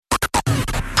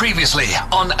Previously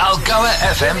on Algoa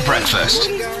FM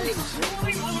Breakfast.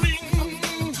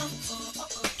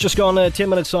 Just gone 10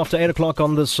 minutes after 8 o'clock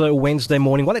on this Wednesday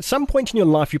morning. Well, at some point in your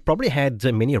life, you probably had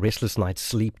many a restless night's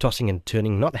sleep, tossing and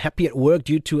turning, not happy at work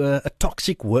due to a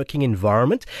toxic working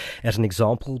environment, as an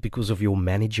example, because of your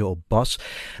manager or boss.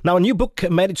 Now, a new book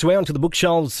made its way onto the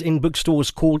bookshelves in bookstores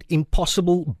called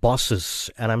Impossible Bosses,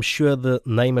 and I'm sure the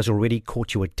name has already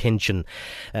caught your attention.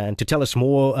 And to tell us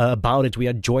more about it, we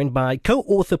are joined by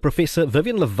co-author Professor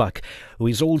Vivian Levak, who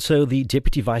is also the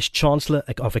Deputy Vice-Chancellor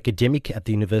of Academic at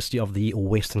the University of the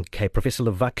Western Cape. Professor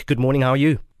Levak, good morning. How are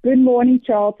you? Good morning,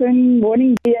 Charlton.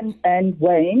 Morning, Ian and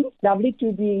Wayne. Lovely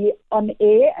to be on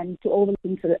air and to all the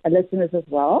listeners as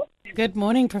well. Good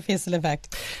morning, Professor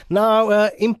Levak. Now,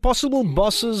 Impossible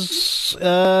Bosses,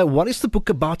 what is the book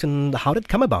about and how did it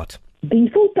come about? The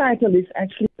full title is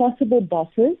actually Possible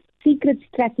Bosses, Secret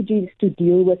Strategies to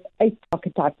Deal with 8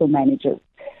 Archetypal Managers.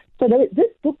 So this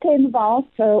book came about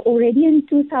already in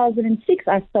 2006.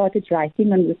 I started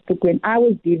writing on this book when I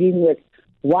was dealing with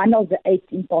one of the 8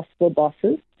 impossible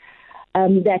bosses.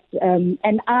 Andy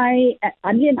and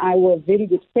I were very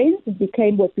good friends. It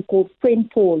became what we call friend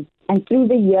tours. And through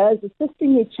the years,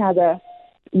 assisting each other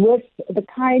with the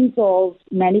kinds of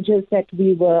managers that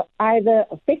we were either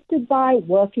affected by,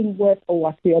 working with, or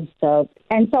what we observed.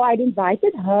 And so I'd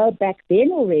invited her back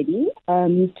then already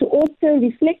to also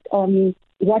reflect on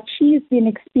what she's been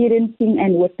experiencing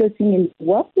and witnessing in the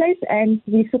workplace, and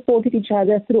we supported each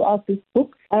other throughout this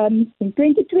book. In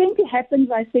 2020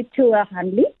 happens, I said to her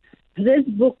humbly, this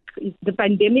book, if the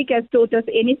pandemic has taught us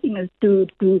anything, is to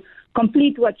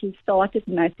complete what you started,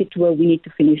 and I said to her, we need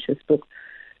to finish this book.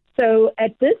 So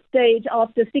at this stage,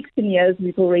 after 16 years,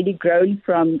 we've already grown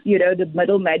from, the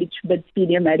middle management,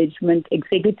 senior management,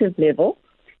 executive level.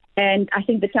 And I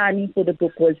think the timing for the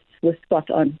book was spot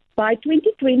on. By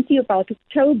 2020, about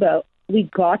October, we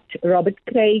got Robert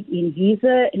Craig in. He's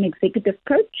an executive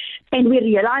coach. And we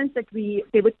realized that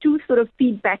there were 2 sort of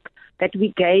feedback that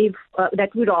we gave,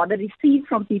 that we rather received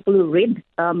from people who read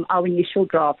our initial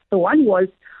draft. So one was,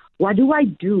 what do I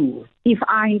do if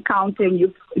I encounter, and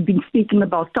you've been speaking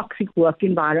about toxic work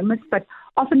environments, but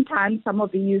oftentimes some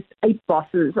of these 8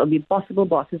 bosses or the impossible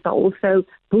bosses are also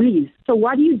bullies. So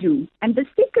what do you do? And the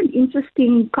second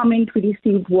interesting comment we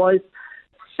received was,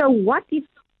 so what if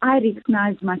I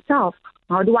recognize myself?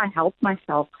 How do I help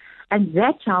myself? And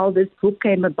that's how this book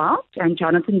came about, and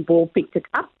Jonathan Ball picked it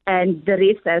up, and the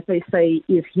rest, as they say,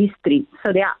 is history.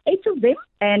 So there are 8 of them,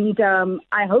 and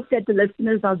I hope that the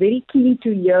listeners are very keen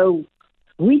to hear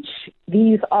which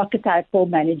these archetypal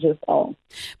managers are.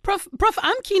 Prof,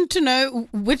 I'm keen to know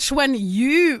which one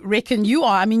you reckon you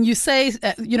are. I mean, you say,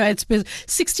 it's been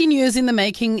 16 years in the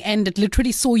making, and it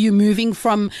literally saw you moving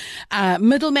from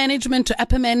middle management to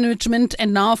upper management,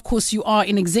 and now, of course, you are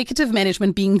in executive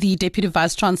management, being the Deputy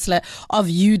Vice-Chancellor of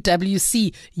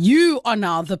UWC. You are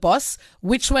now the boss.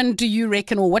 Which one do you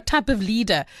reckon, or what type of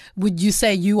leader would you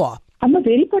say you are? I'm a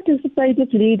very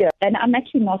participative leader, and I'm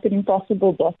actually not an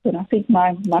impossible boss, and I think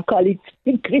my colleagues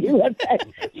agree with that.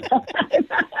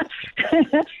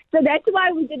 So that's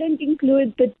why we didn't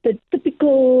include the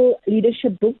typical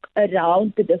leadership book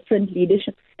around the different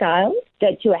leadership styles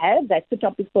that you have. That's the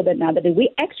topic for another day. We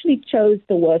actually chose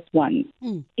the worst one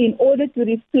in order to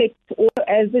reflect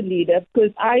as a leader,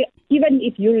 because even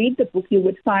if you read the book, you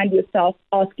would find yourself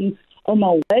asking, oh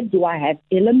my word, do I have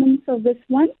elements of this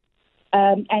one?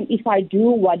 And if I do,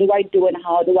 what do I do, and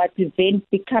how do I prevent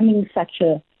becoming such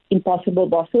an impossible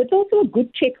boss? So it's also a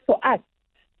good check for us,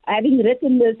 having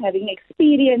written this, having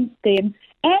experienced them,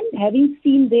 and having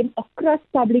seen them across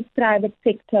public-private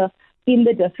sector in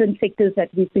the different sectors that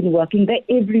we've been working. They're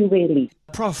everywhere, Lee.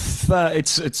 Prof,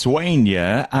 it's Wayne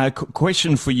here.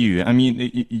 Question for you. I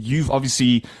mean, you've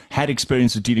obviously had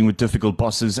experience of dealing with difficult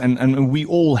bosses, and we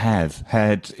all have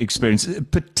had experience,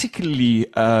 particularly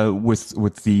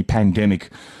with the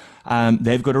pandemic.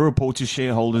 They've got to report to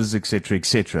shareholders, etc.,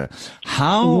 etc.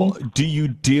 How do you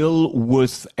deal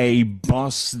with a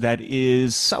boss that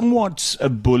is somewhat a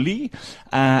bully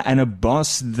and a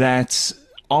boss that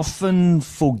often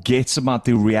forgets about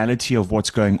the reality of what's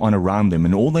going on around them,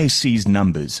 and all they see is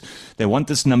numbers? They want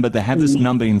this number, they have this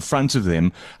number in front of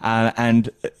them, and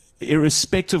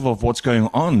irrespective of what's going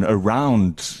on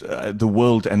around the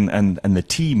world and the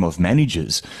team of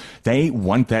managers, they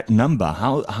want that number.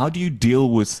 How do you deal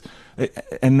with,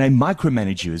 and they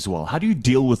micromanage you as well, how do you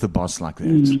deal with a boss like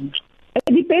that?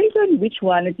 It depends on which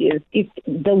one it is. If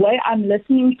the way I'm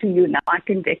listening to you now, I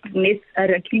can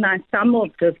recognize some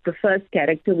of the first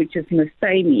character, which is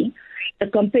Masemi, the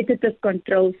competitive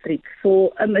control freak.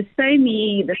 For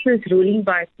Masemi, this is ruling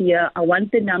by fear. I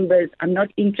want the numbers. I'm not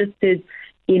interested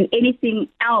in anything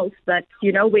else, but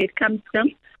where it comes from.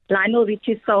 Lionel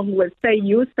Richie's song was "Say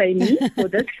You, Say Me." For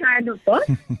this kind of boss,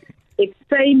 it's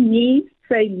 "Say Me,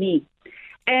 Say Me."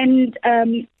 And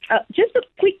just a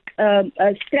quick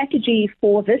strategy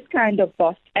for this kind of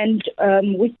boss, and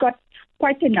we've got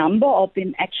quite a number of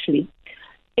them actually,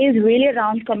 is really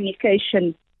around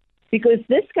communication, because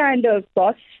this kind of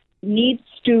boss needs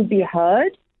to be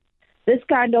heard. This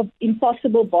kind of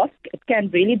impossible boss, it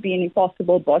can really be an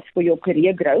impossible boss for your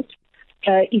career growth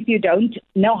if you don't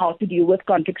know how to deal with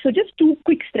conflict. So just two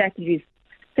quick strategies.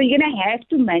 So you're going to have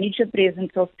to manage the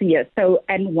presence of fear. So,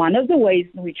 and one of the ways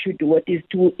in which you do it is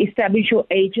to establish your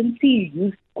agency. You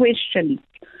use questions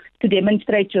to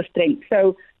demonstrate your strength.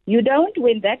 So you don't,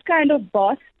 when that kind of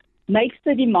boss makes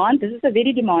the demand, this is a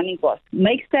very demanding boss,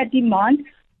 makes that demand,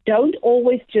 don't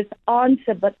always just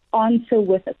answer, but answer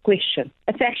with a question.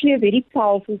 It's actually a very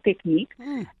powerful technique.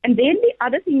 And then the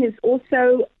other thing is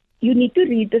also, you need to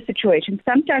read the situation.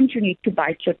 Sometimes you need to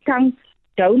bite your tongue.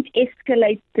 Don't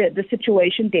escalate the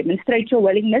situation. Demonstrate your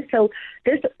willingness. So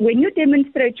when you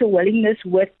demonstrate your willingness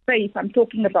with faith, I'm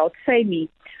talking about say me.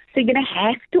 So you're going to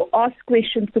have to ask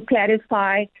questions to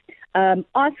clarify,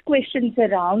 ask questions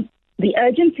around the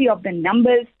urgency of the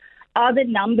numbers. Are the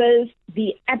numbers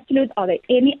the absolute? Are there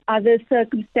any other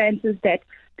circumstances that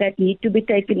need to be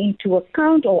taken into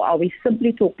account, or are we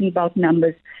simply talking about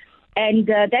numbers? And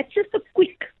that's just a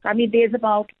quick, there's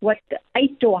about,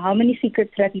 8 or how many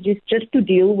secret strategies just to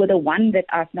deal with the one that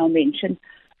I've now mentioned,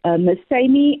 Ms.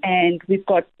 Sammy, and we've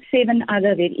got 7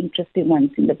 other very interesting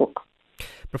ones in the book.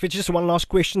 Professor, just one last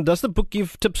question. Does the book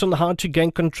give tips on how to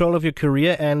gain control of your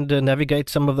career and navigate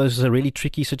some of those really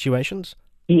tricky situations?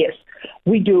 Yes,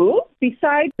 we do.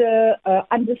 Besides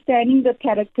understanding the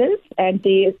characters and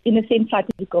their, in a sense,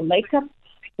 psychological makeup,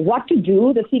 what to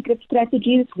do, the secret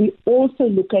strategies, we also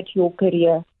look at your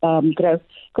career growth.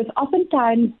 Because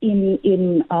oftentimes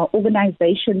in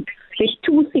organizations, there's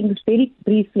 2 things very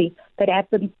briefly that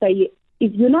happen. If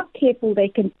you're not careful, they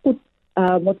can put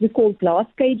what we call glass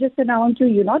cages around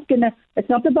you. It's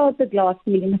not about the glass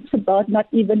ceiling, it's about not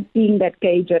even seeing that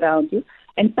cage around you.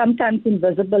 And sometimes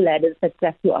invisible ladders that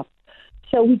trap you up.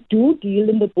 So we do deal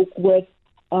in the book with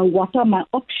what are my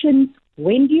options,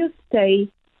 when do you stay,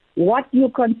 what you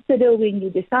consider when you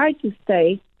decide to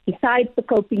stay, besides the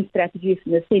coping strategies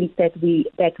in the sense that we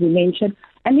mentioned,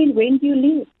 and then when do you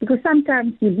leave? Because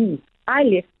sometimes you leave. I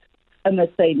left a Miss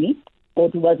Sammy, or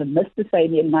it was a Mr.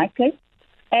 Sammy in my case,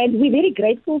 and we're very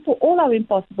grateful for all our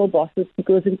impossible bosses,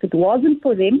 because if it wasn't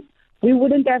for them, we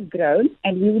wouldn't have grown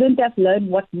and we wouldn't have learned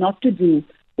what not to do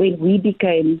when we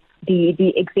became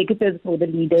the executives or the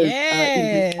leaders.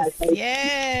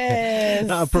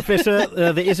 Yes. Professor,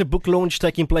 there is a book launch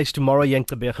taking place tomorrow,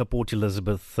 Jenkeberge, Port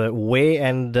Elizabeth. Where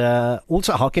and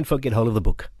also how can folk get hold of the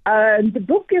book? The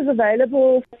book is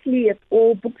available actually at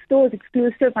all bookstores,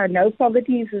 exclusive. I know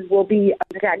Poverty will be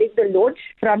running the launch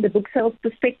from the book sales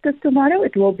perspective tomorrow.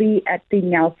 It will be at the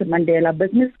Nelson Mandela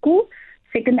Business School,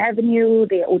 2nd Avenue,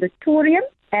 the auditorium.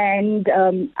 And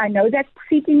I know that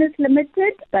seating is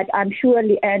limited, but I'm sure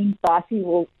Leanne Barsi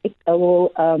will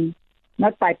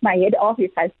not bite my head off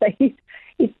if I say it.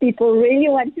 If people really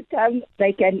want to come,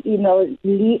 they can email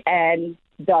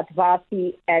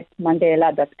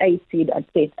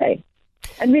leanne.varsi@mandela.ac.za.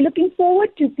 And we're looking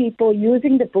forward to people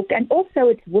using the book. And also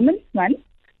it's Women's Month.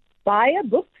 Buy a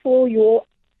book for your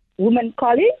woman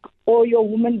colleague or your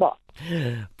woman boss.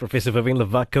 Professor Vivian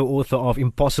Levak, co-author of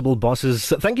Impossible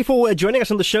Bosses. Thank you for joining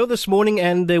us on the show this morning,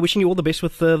 and wishing you all the best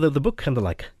with the book and the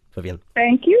like, Vivian.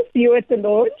 Thank you. See you at the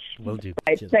launch. Will do.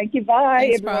 Right. Thank you. Bye,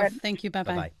 Thanks, everyone. Prof. Thank you.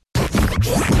 Bye-bye. Bye-bye.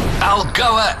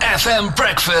 Algoa FM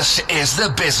Breakfast is the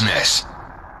business.